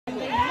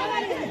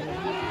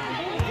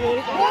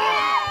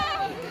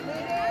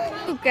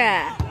मौका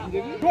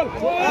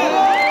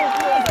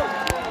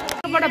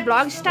बाट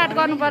vlog start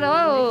गर्नु पर्यो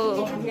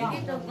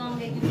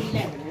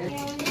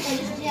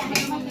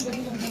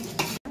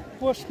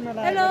हो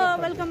hello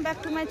welcome back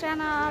to my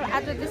channel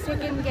आज चाहिँ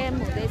सेकेन्ड गेम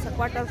हुँदैछ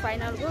क्वार्टर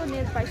फाइनलको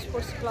निर्भय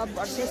स्पोर्ट्स क्लब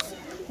भर्सेस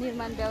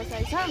निर्माण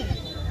व्यवसाय सङ्घ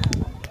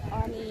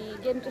अनि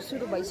गेम चाहिँ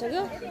सुरु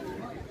भइसक्यो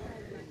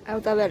अब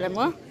तपाईहरुलाई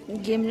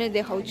म गेम नै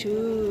देखाउँछु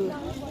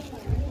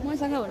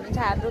मसँग हुनुहुन्छ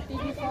हाम्रो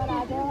पिबी सर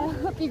आज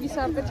पिबी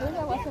सरको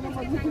छेउमा बसेर म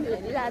गेम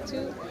हेरिरहेको छु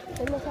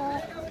हेलो सर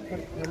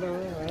हेलो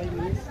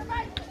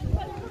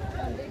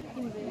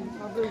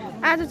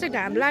आज चाहिँ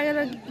घाम लागेर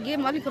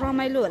गेम अलिक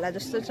रमाइलो होला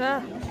जस्तो छ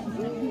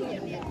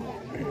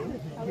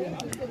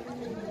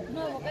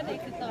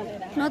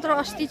नत्र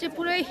अस्ति चाहिँ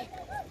पुरै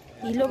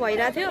हिलो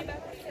भइरहेको थियो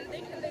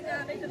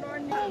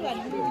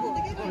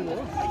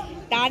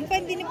धान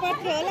पनि दिनु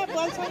पर्थ्यो होला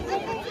बलसँग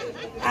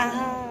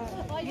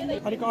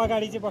अलिक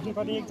अगाडि चाहिँ बस्नु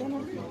पर्ने एकजना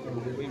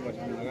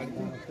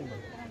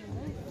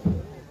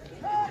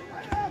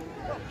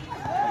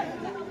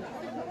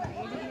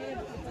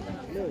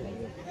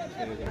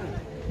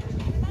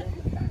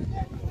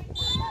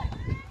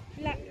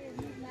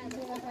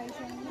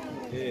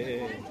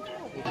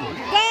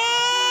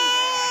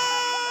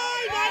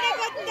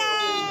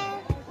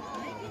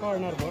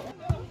कर्नर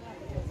भयो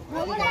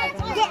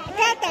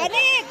कता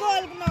नि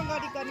गोल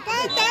नगरिकन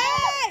कता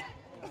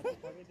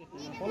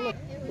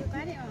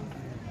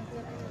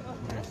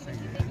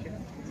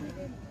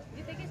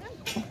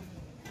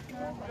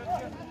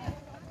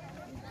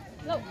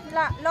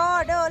ल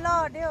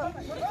ड्यो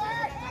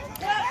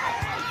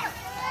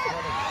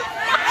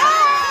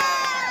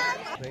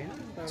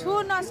छु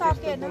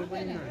नसकेन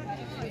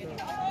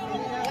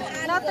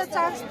ल त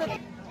चान्स त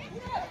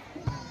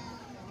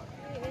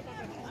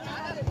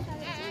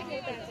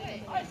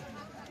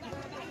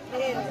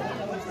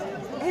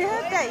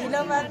त्यहाँ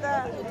हिलोमा त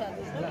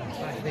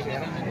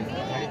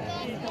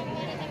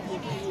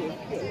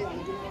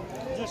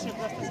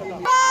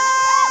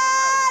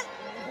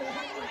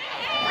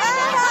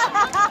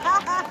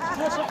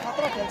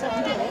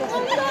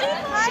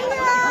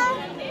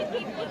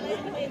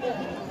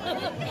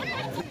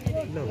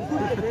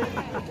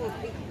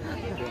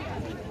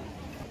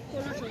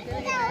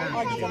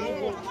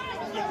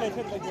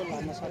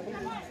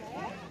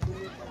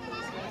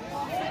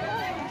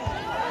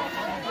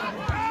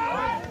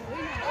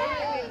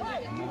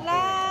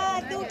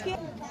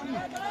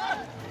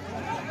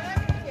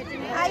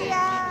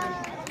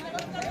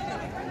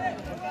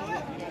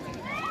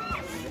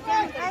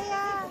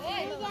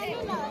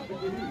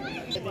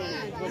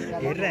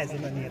हेरिरहेको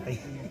छु नि यतै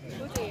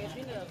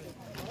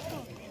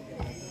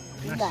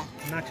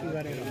नाक्सु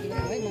गरेर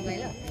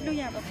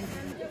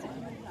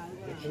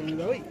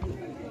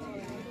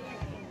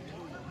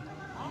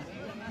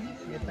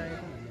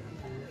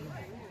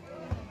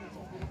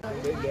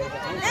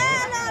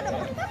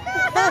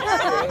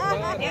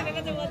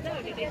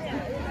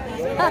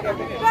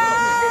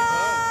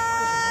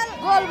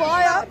गोल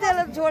भयो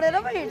त्यसलाई जोडेर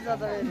पो हिँड्छ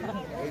त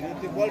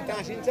बल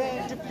टाँसिन्छ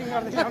टिप्टिङ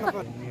गर्दै जानु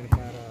पर्छ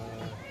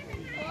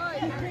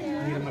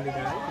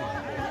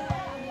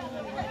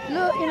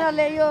लु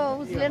यिनीहरूले यो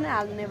उसले नै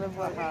हाल्ने भयो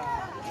बल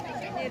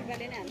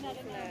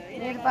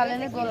नेपालले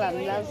नै गोल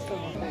हाल्ला जस्तो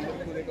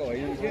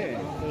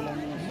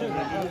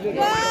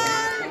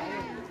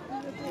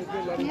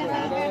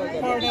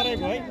कर्नरै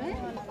भयो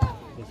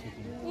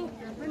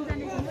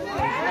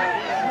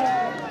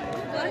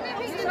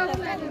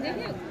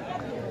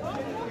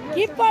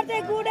किपर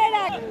चाहिँ गुडै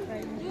राख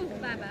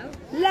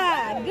ल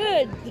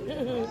गुड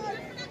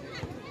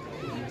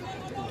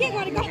के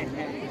गरेको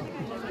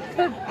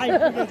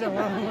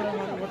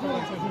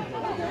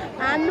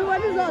हान्नु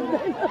पनि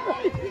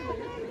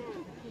सक्दैन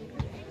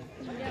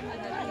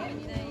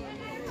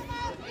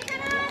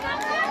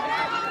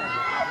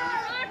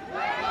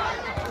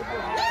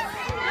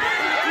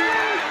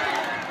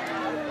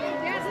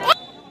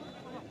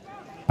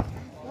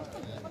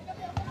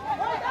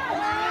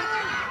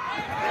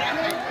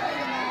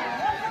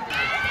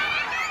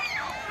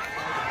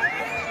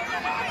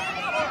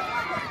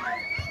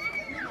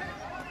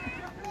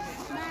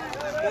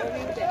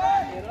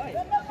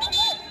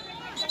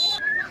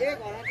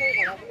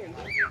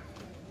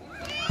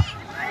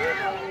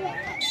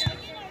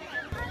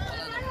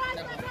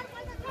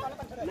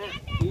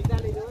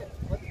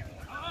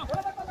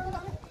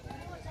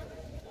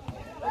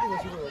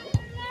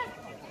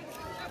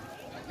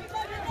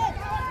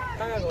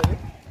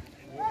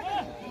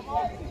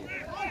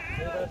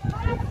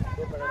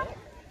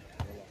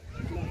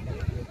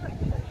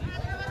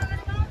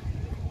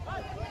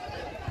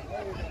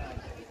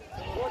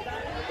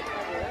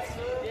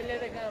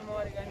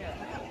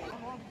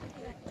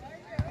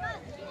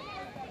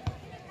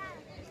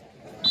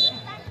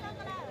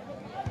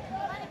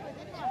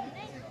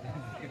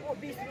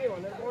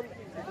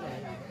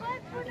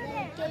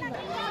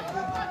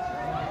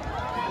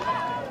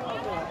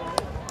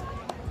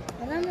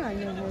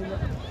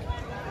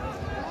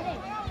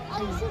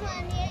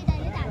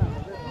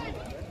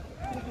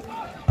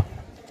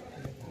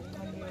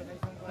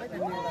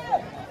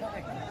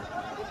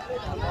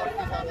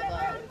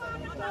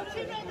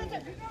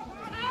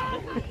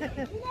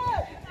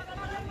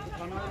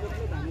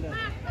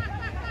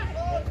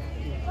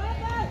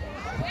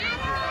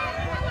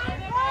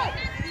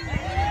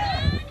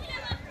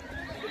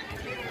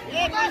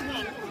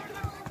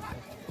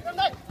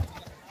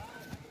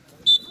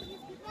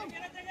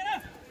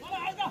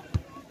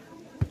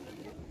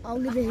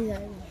आगे देखी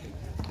जाएगा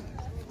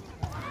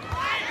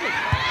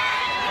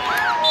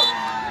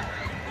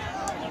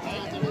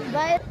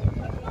बाय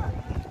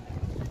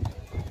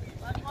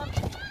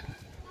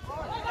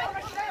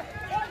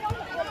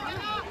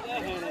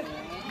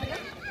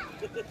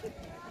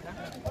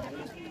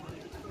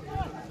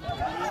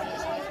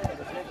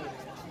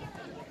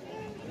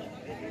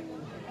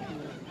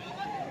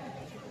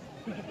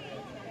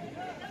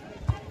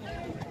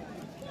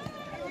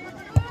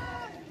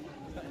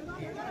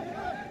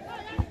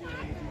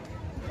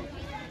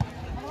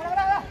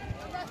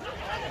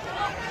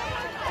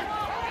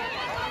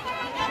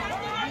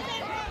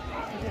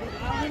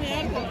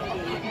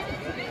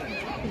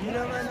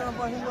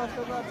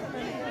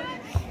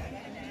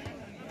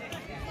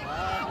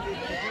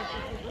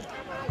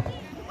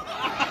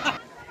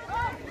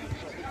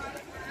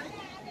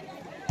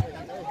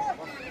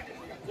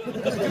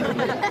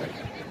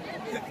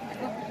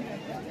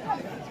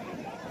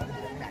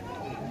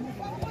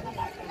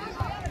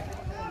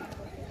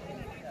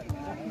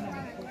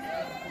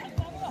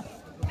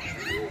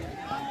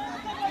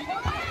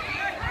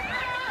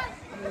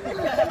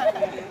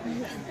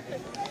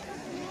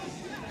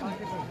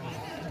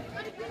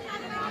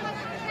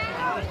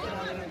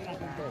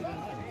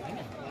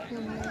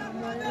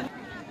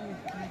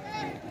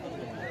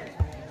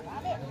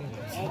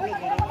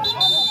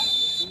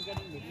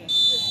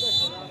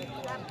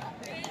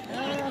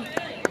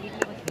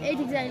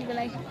डिजाइनको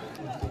लागि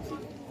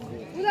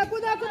कुदा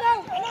कुदा कुदा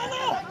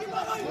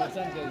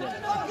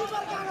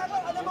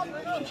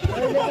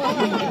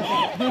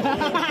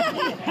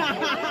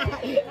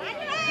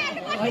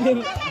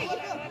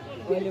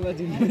अहिले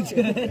बजिन्छ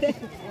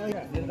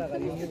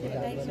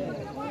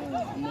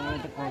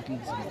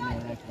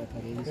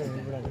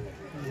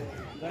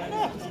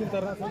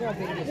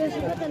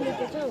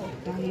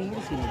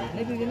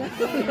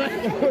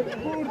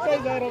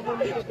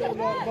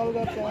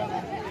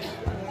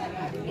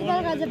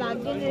इधर से भाग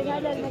के ले जाए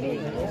लगे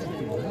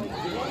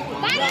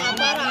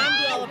बारह हम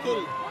दिया वो फिर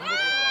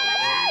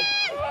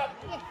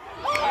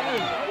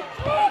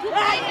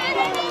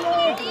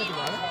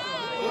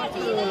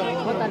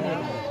पता नहीं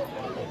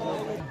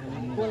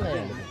कौन है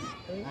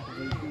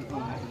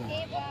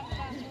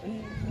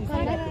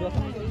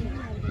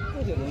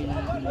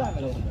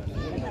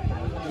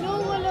लो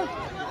बोलो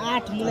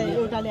 8 मुले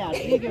एउटाले 8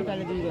 एक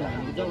एउटाले 2 गोला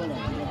जगला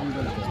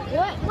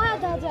ओ म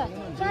थाहा छ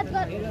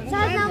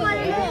 7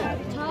 नम्बरले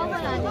 6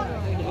 गोला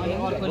अनि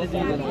अर्कोले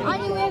 2 गोला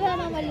अनि 11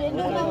 नम्बरले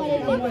 9 नम्बरले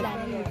 2 गोला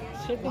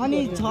अनि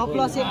 6 +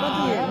 1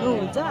 कति हेर्नु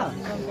हुन्छ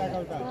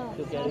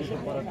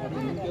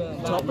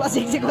 6 +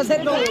 1 चाहिँ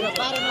कसरी 9 हो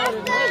 12 नम्बर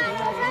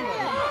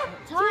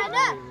 6 हैन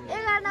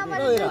 11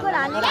 नम्बरले 2 गोला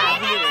हाल्ने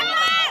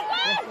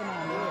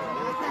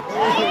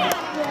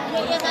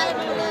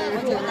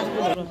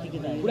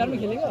उडानमा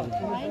खेलेको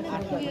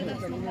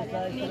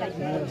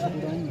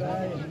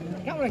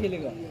कहाँबाट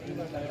खेलेको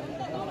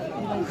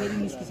फेरि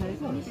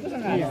निस्किसकेको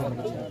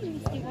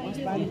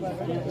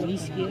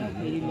निस्किएर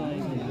फेरि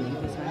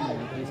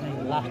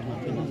लास्टमा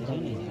फेरि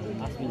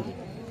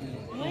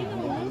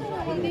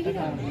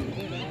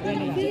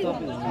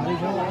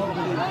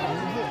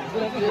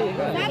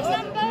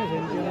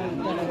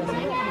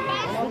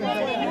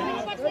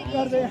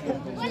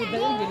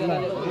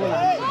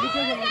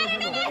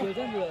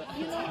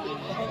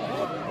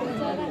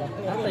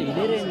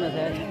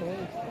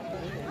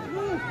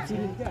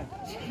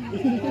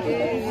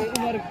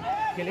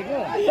खेलेको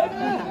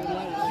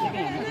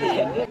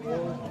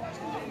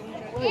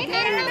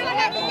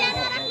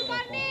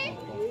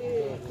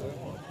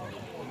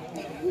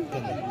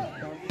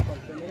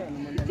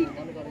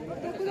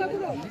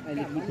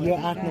यो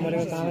 8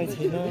 नम्बरको कामै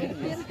छैन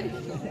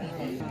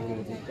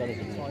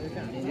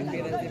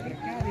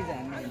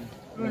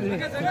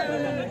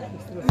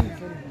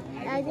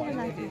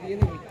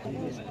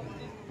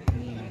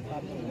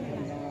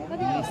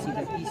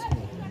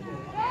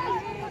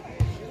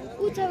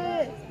उच्च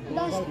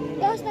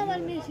 10 नम्बर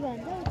मेसी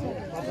भन्छ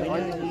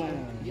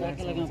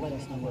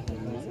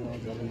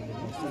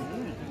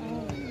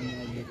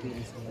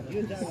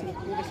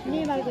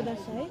नेमारको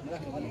 10 है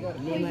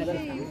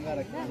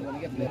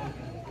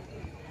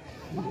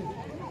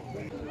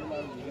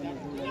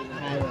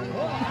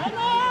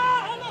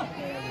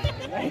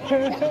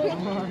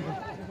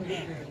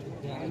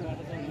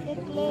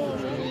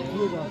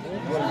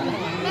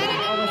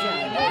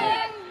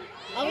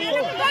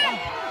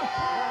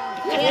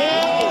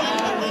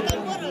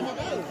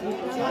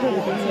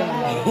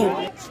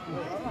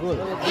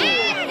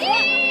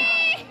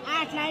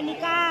आठ लाइन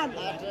निकाल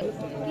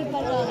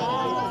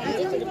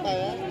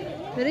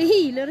रे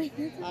हिलो रे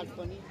 8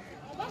 पनि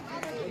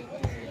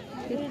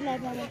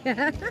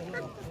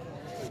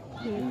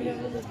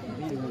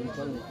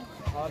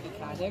और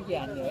खाने के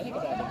आने वाले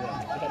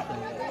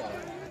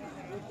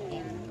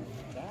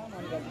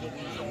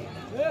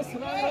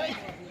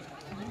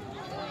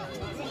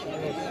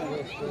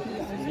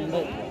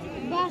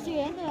बासी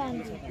हो नि त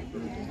लान्छु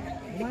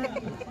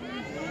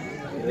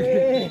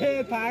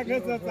थाहा छ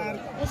चार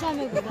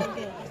यसमै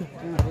घुम्दै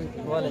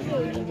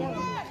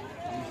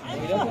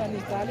अनि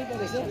चाली त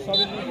रहेछ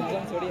सबैले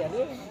एक्जाम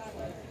छोडिहाल्यो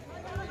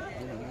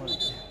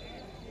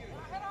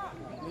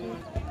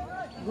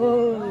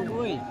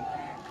ओइ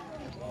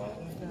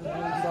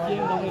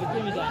गेम नम्बर के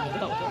मिटाउने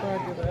त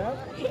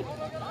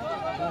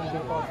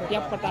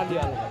ट्याप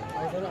पटाल्यो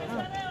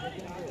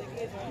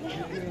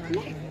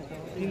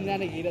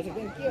तीनजना घिरा छ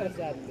के हो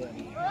साथले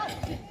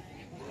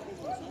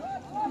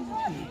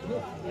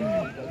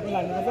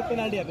लाग्नु त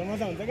पेनाल्टी हेर्न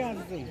मजा हुन्छ क्या आज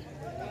चाहिँ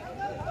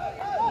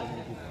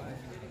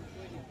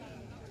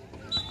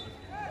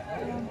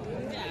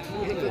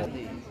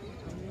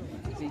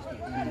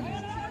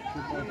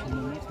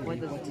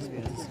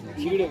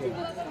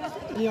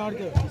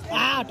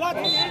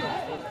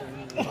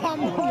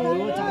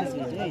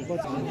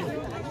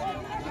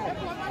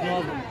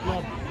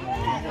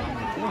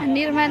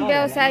निर्माण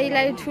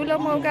व्यवसायीलाई ठुलो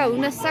मौका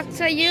हुन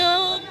सक्छ यो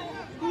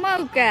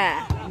मौका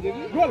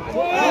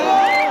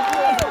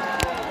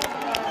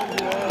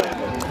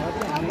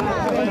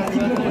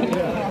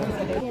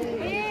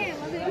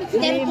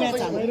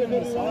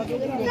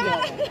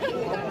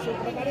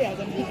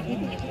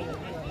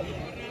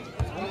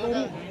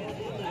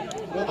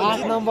आठ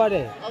नम्बर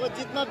अब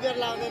जित्न बेर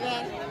लाग्दैन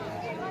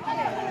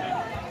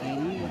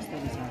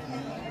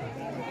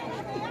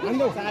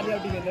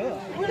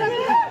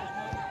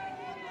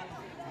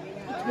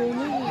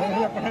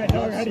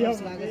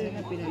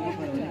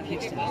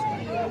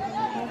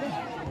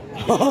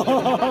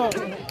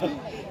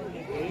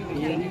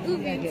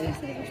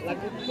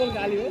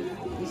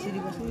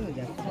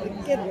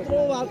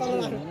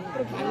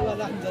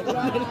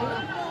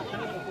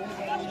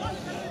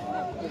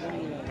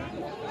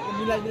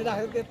मिलाइदिएर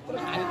राखेको त्यत्रो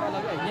खाली पाला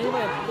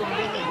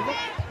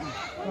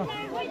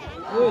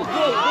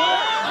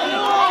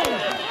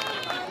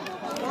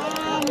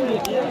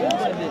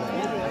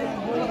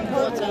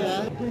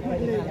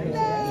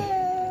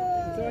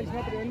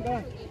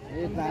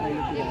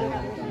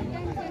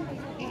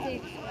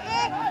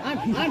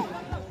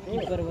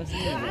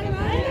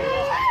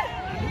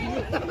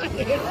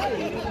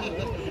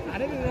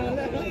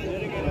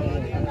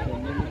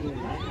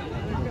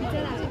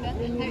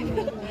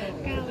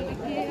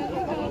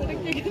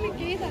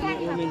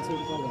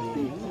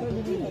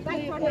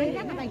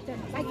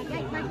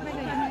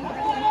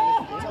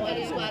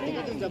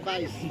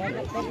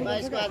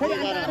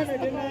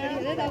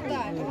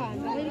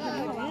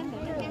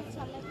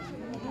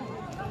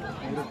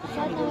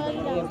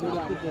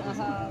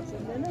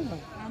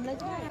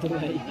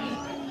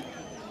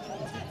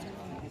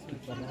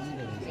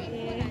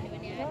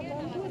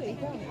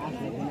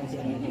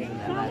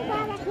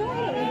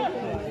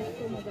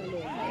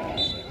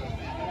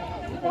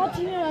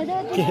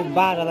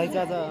बाह्रलाई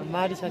चाहिँ आज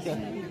मारिसक्यो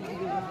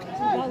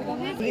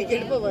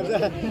क्रिकेट पो भन्छ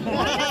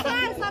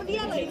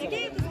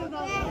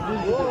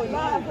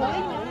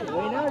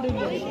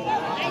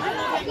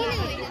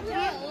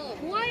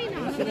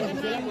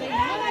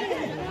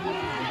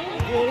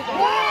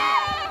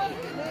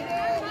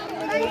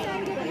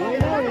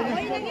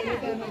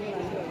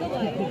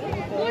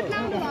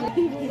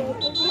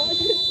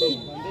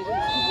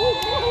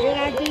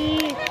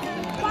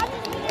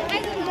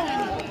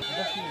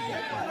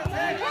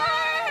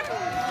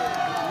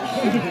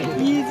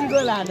इजी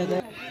गोल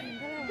हानेको